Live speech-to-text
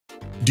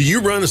Do you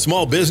run a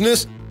small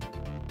business?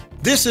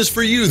 This is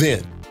for you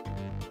then.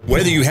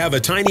 Whether you have a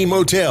tiny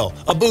motel,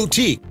 a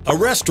boutique, a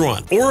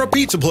restaurant, or a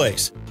pizza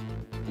place.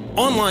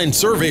 Online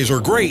surveys are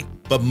great,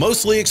 but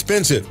mostly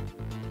expensive,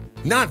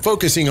 not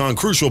focusing on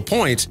crucial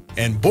points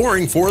and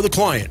boring for the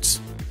clients.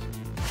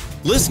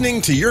 Listening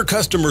to your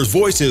customer's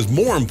voice is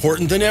more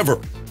important than ever.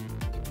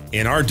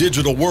 In our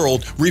digital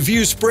world,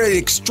 reviews spread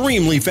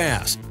extremely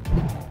fast.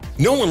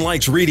 No one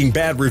likes reading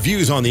bad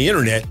reviews on the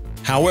internet.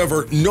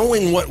 However,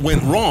 knowing what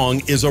went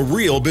wrong is a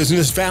real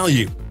business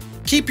value.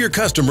 Keep your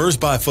customers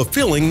by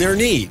fulfilling their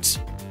needs.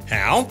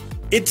 How?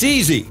 It's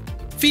easy.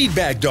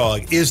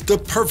 FeedBackDog is the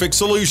perfect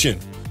solution.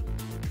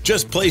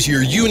 Just place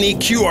your unique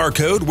QR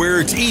code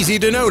where it's easy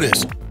to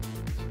notice.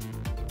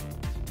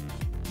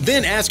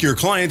 Then ask your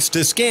clients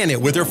to scan it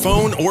with their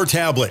phone or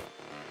tablet.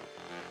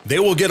 They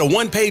will get a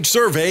one-page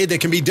survey that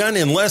can be done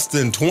in less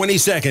than 20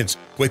 seconds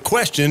with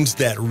questions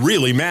that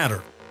really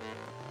matter.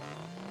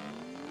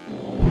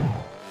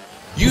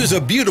 Use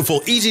a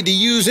beautiful,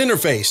 easy-to-use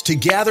interface to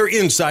gather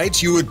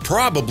insights you would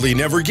probably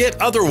never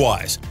get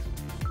otherwise.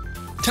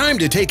 Time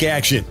to take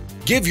action.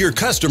 Give your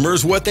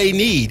customers what they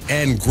need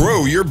and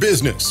grow your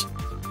business.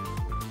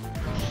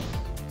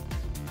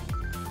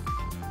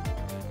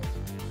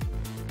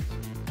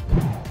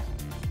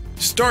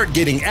 Start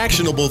getting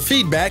actionable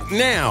feedback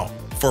now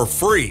for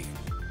free.